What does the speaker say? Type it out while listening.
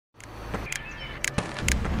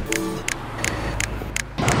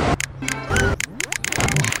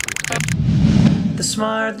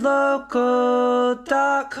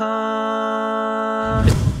TheSmartLocal.com.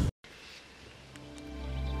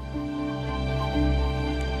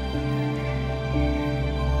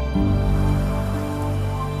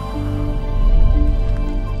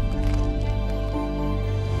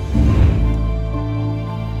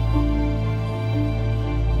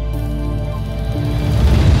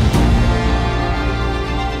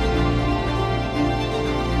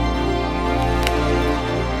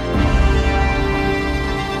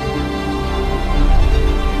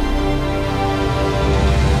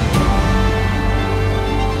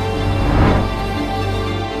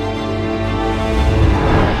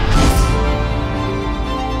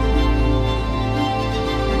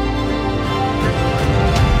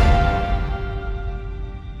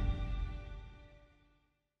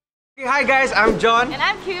 Hi guys, I'm Jon. And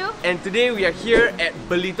I'm Q. And today we are here at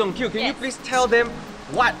Belitung. Q, can you please tell them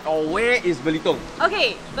what or where is Belitung?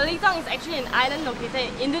 Okay, Belitung is actually an island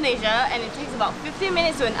located in Indonesia and it takes about 15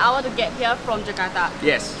 minutes to an hour to get here from Jakarta.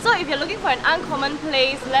 Yes. So if you're looking for an uncommon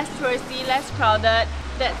place, less touristy, less crowded,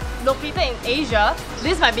 that's located in Asia,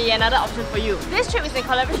 this might be another option for you. This trip is in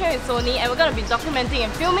collaboration with Sony and we're going to be documenting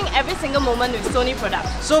and filming every single moment with Sony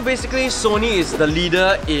products. So basically, Sony is the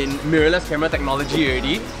leader in mirrorless camera technology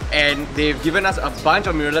already, and they've given us a bunch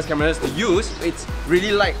of mirrorless cameras to use. It's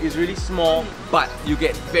really light, it's really small, but you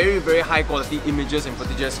get very high quality images and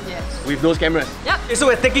footages with those cameras. Yep. Okay, so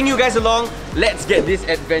we're taking you guys along. Let's get this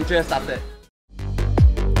adventure started.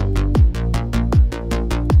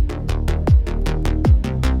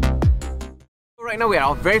 Right now we're at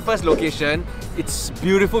our very first location. It's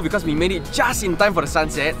beautiful because we made it just in time for the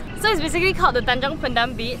sunset. So it's basically called the Tanjung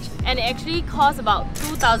Pendam Beach and it actually costs about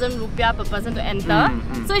 2,000 rupiah per person to enter.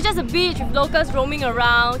 So it's just a beach with locals roaming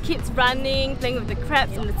around, kids running, playing with the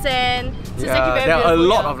crabs in the sand. So it's actually very there are a beautiful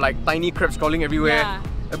lot here. of like tiny crabs crawling everywhere.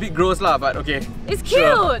 A bit gross lah, but okay. It's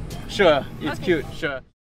cute! Sure, it's cute, sure.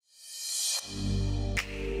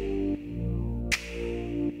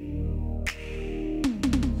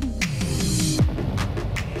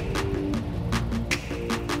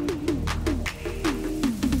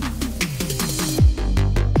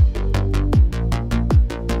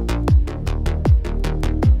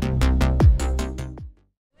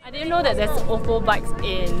 I didn't know that there's Oppo bikes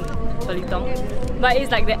in Belitung, but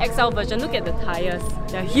it's like the XL version. Look at the tires,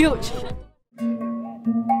 they're huge.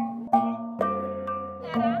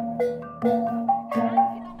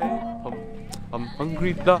 I'm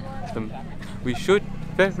hungry lah. We should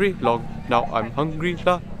very long. Now I'm hungry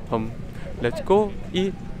lah. Let's go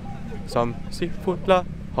eat some seafood lah.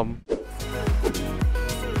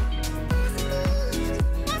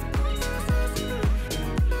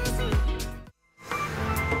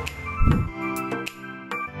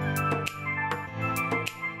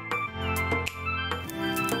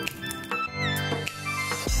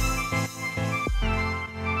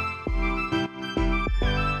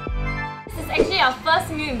 Actually our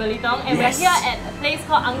first meal in Belitung and we're here at a place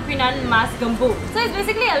called Angkringan Mas Gembuk. So it's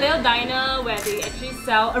basically a little diner where they actually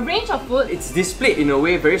sell a range of food. It's displayed in a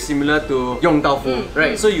way very similar to Yong Tau Fu,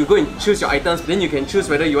 right? So you go and choose your items, then you can choose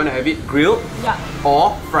whether you want to have it grilled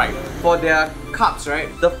or fried. For their cups, right?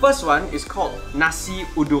 The first one is called Nasi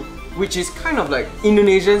Uduk, which is kind of like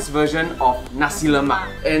Indonesian's version of Nasi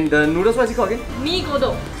Lemak. And the noodles, what is it called again? Mie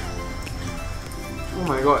Godok. Oh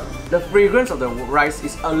my god, the fragrance of the rice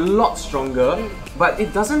is a lot stronger, but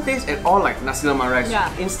it doesn't taste at all like nasi lemak rice.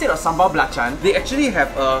 Instead of sambal belacan, they actually have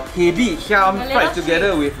a hebi hiam fried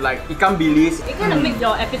together with like ikan bilis. It kind of makes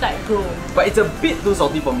your appetite grow. But it's a bit too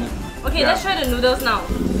salty for me. Okay, let's try the noodles now.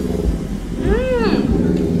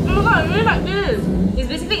 Oh my god, I really like this. It's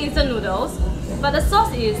basically instant noodles, but the sauce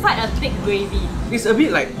is quite a thick gravy. It's a bit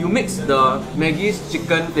like you mix the Maggie's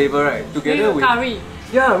chicken flavor right together with curry.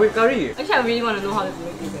 Yeah, with curry. Actually, I really want to know how to do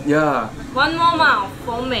it. Yeah. One more mouth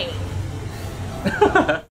for me.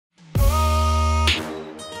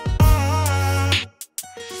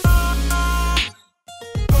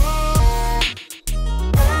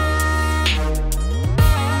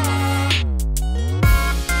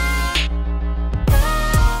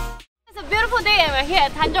 And we're here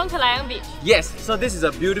at Tanjung Kelayang Beach. Yes, so this is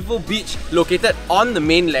a beautiful beach located on the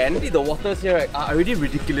mainland. The waters here are already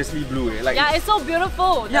ridiculously blue. Like, yeah, it's so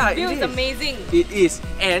beautiful. The view is amazing. It is.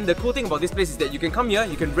 And the cool thing about this place is that you can come here,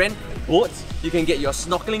 you can rent boats, you can get your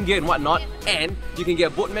snorkeling gear and whatnot, and you can get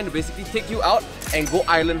a boatman to basically take you out and go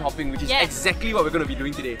island hopping, which is exactly what we're going to be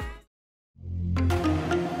doing today.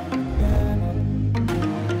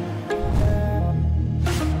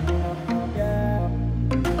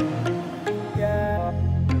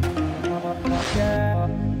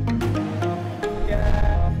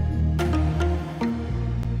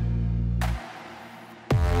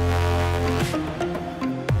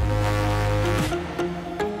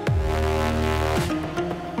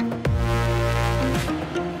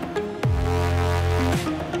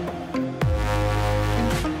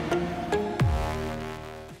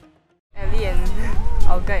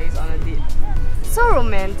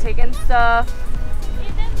 romantic and stuff.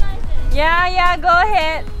 Yeah, go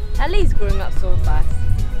ahead. Ali is growing up so fast.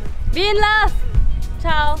 Be in love!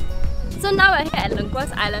 Ciao! So now we're here at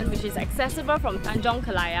Enquiries Island, which is accessible from Tanjong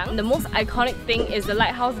Kelayang. The most iconic thing is the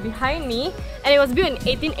lighthouse behind me, and it was built in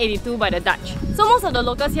 1882 by the Dutch. So most of the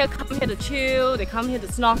locals here come here to chill, they come here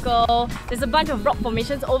to snorkel. There's a bunch of rock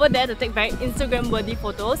formations over there to take very Instagram-worthy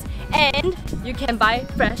photos, and you can buy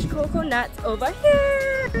fresh coconuts over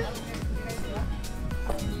here.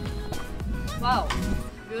 Wow,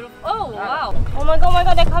 beautiful. Oh wow! Oh my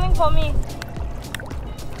god, they're coming for me.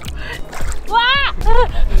 Wow!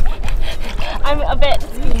 I'm a bit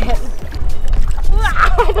scared.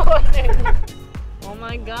 Oh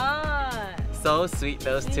my god! So sweet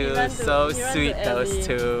those two. So sweet those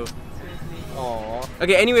two. Aww.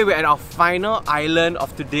 Okay, anyway, we're at our final island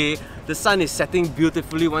of today. The sun is setting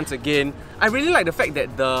beautifully once again. I really like the fact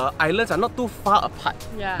that the islands are not too far apart,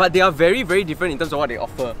 but they are very, very different in terms of what they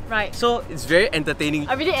offer. Right. So it's very entertaining.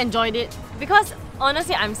 I really enjoyed it because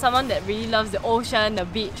honestly, I'm someone that really loves the ocean, the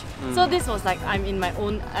beach. So this was like I'm in my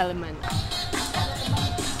own element.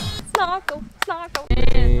 Snorkel, snorkel.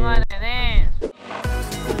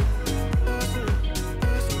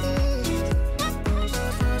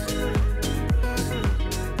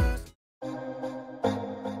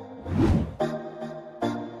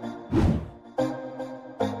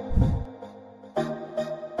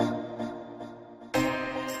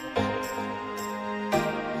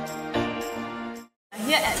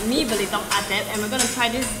 Here at Belitung and we're gonna try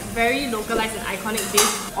this very localized and iconic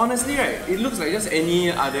dish. Honestly, right, it looks like just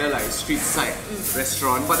any other like street side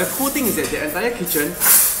restaurant. But the cool thing is that the entire kitchen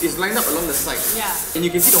is lined up along the side. Yeah. And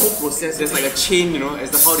you can see the whole process. There's like a chain, you know,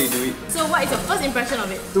 as to how they do it. So what is your first impression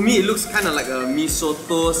of it? To me, it looks kind of like a mee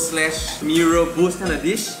soto / mee rebus kind of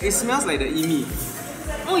dish. It smells like the imi.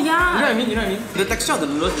 Oh yeah! You know what I mean? You know what I mean? The texture of the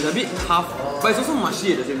noodles is a bit tough, but it's also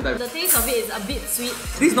mushy at the same time. The taste of it is a bit sweet.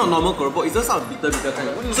 This is not normal keropok, it's just a bitter kind.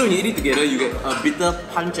 So when you eat it together, you get a bitter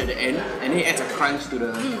punch at the end, and then it adds a crunch to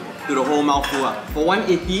the whole mouthful. For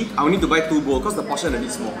 180, I will need to buy 2 bowls because the portion is a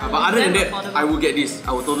bit small. But other than that, I will get this.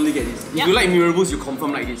 I will totally get this. If you like mee rebus, you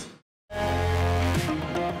confirm like this.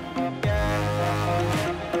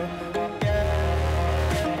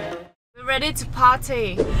 We're ready to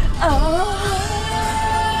party.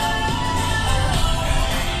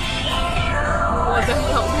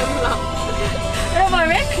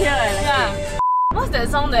 Yeah. What's that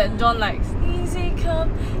song that John likes? Easy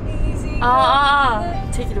come, easy go.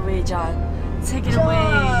 Take it away, John. Take it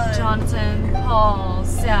away, Jonathan, Paul,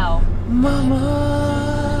 Sal. Mama.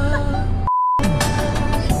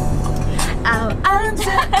 I'm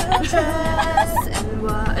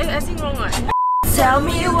I sing wrong, right? Tell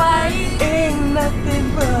me why ain't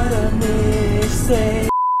nothing but a mistake.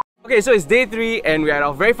 Okay, so it's day 3 and we're at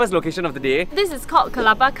our very first location of the day. This is called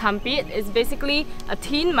Kelapa Kampit. It's basically a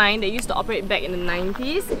tin mine that used to operate back in the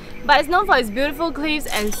 90s. But it's known for its beautiful cliffs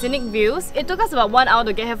and scenic views. It took us about 1 hour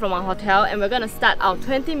to get here from our hotel and we're gonna start our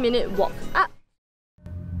 20-minute walk up.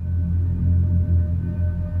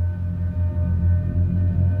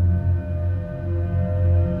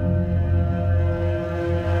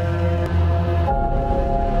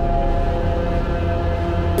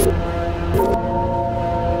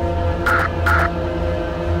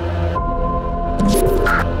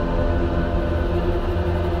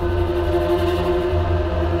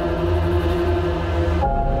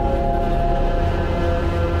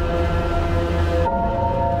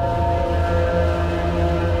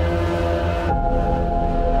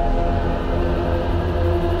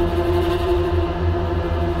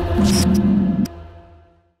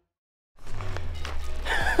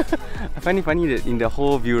 I find it funny that in the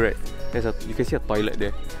whole view, right, you can see a toilet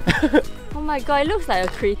there. Oh my god, it looks like a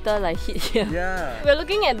crater like hit here. Yeah. We're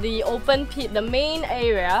looking at the open pit, the main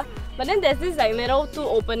area, but then there's this like little 2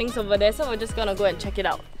 openings over there, so we're just gonna go and check it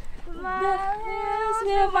out. My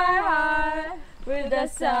heart with the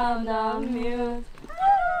sound of music.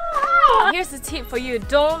 Here's a tip for you,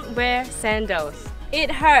 don't wear sandals.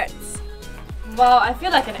 It hurts. Wow, I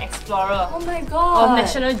feel like an explorer. Oh my god. Of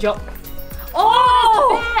National Geographic.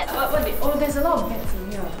 Oh! Oh, there's a lot of bats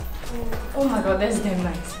in here. Oh my god, that's damn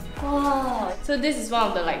nice. Wow. So this is one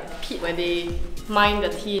of the like pit where they mine the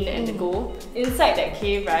tin and the gold. Inside that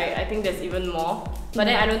cave, right, I think there's even more. But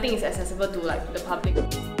then I don't think it's accessible to like the public.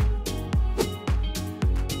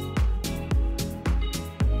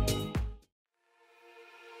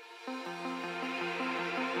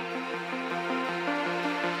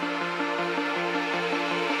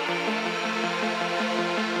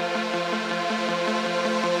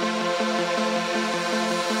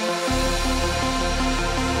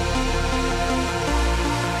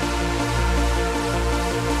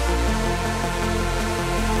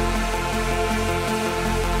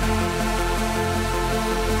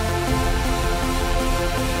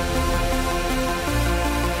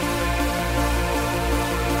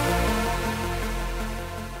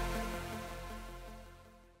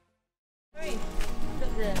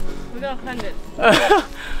 600.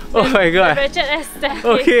 Oh my god. Ratchet S staircase.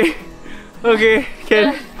 Okay. Okay,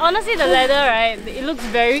 can. Honestly, the ladder, right? It looks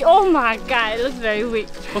very. Oh my god, it looks very weak.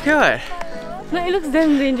 Okay, what? No, it looks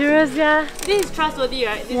damn dangerous, yeah. This is trustworthy,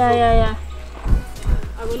 right? This yeah.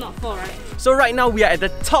 I will not fall, right? So right now we are at the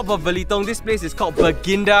top of Belitung. This place is called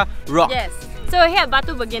Baginda Rock. Yes. So we're here at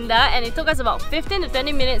Batu Baginda and it took us about 15 to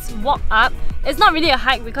 20 minutes walk up. It's not really a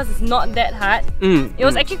hike because it's not that hard. It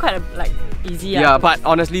was actually quite easy. Yeah, but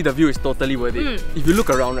honestly the view is totally worth it. If you look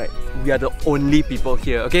around, right, we are the only people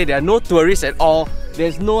here. Okay, there are no tourists at all.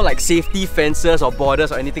 There's no like safety fences or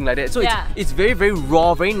borders or anything like that. So it's very, very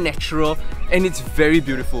raw, very natural, and it's very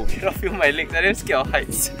beautiful. I cannot feel my legs. I'm scared of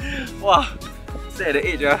heights. Wow, stay at the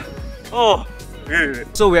edge. Oh.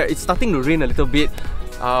 So it's starting to rain a little bit.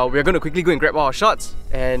 We're going to quickly go and grab our shots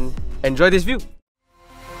and enjoy this view.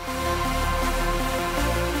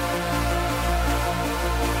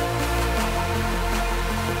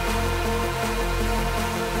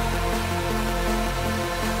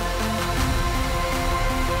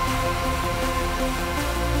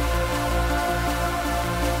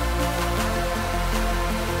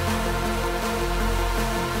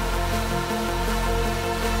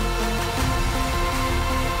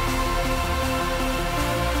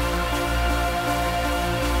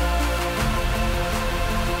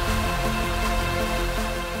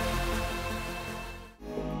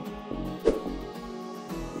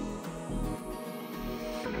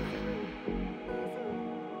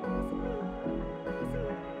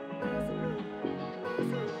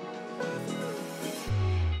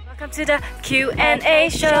 Welcome to the Q&A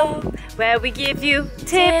show, where we give you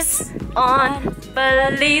tips on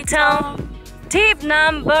Belitung. Tip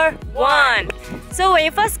number 1. So when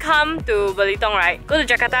you first come to Belitung, right, go to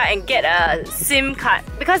Jakarta and get a SIM card.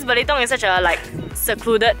 Because Belitung is such a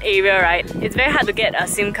secluded area, right, it's very hard to get a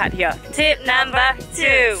SIM card here. Tip number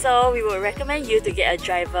 2. So we would recommend you to get a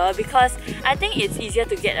driver because I think it's easier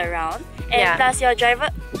to get around. And plus your driver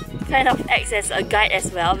kind of acts as a guide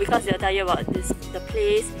as well because they'll tell you about the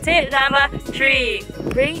place. Tip number 3.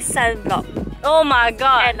 Bring sunblock. Oh my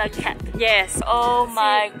god. And a cap. Yes. Oh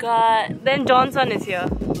my god. Then John's one is here.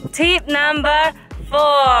 Tip number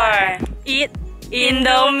 4. Eat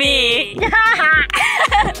Indomie.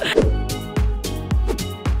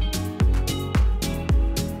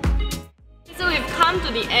 So we've come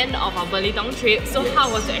to the end of our Belitung trip. So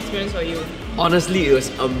how was the experience for you? Honestly, it was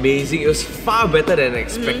amazing. It was far better than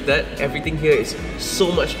expected. Everything here is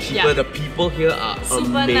so much cheaper. The people here are super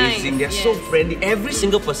amazing. Nice. They're so friendly. Every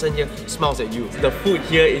single person here smiles at you. The food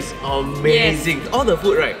here is amazing. All the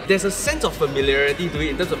food, right, there's a sense of familiarity to it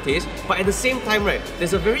in terms of taste, but at the same time, right,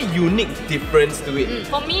 there's a very unique difference to it.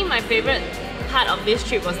 For me, my favorite part of this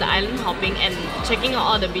trip was the island hopping and checking out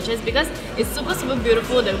all the beaches because it's super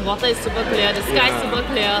beautiful. The water is super clear, the sky is super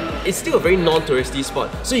clear. It's still a very non-touristy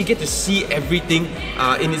spot, so you get to see everything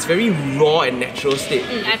in its very raw and natural state.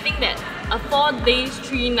 I think that a 4 days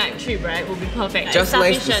 3 night trip, right, will be perfect. Just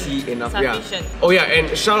nice to see enough. Oh yeah,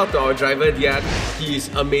 and shout out to our driver Dian. He is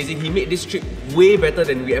amazing. He made this trip way better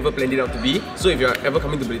than we ever planned it out to be. So if you're ever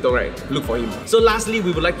coming to Belitung, right, look for him. So lastly,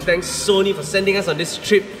 we would like to thank Sony for sending us on this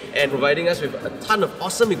trip and providing us with a ton of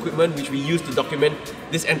awesome equipment which we use to document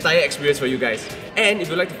this entire experience for you guys. And if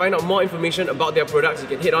you'd like to find out more information about their products, you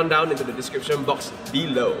can head on down into the description box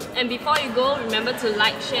below. And before you go, remember to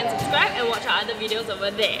like, share and subscribe and watch our other videos over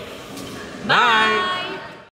there. Bye!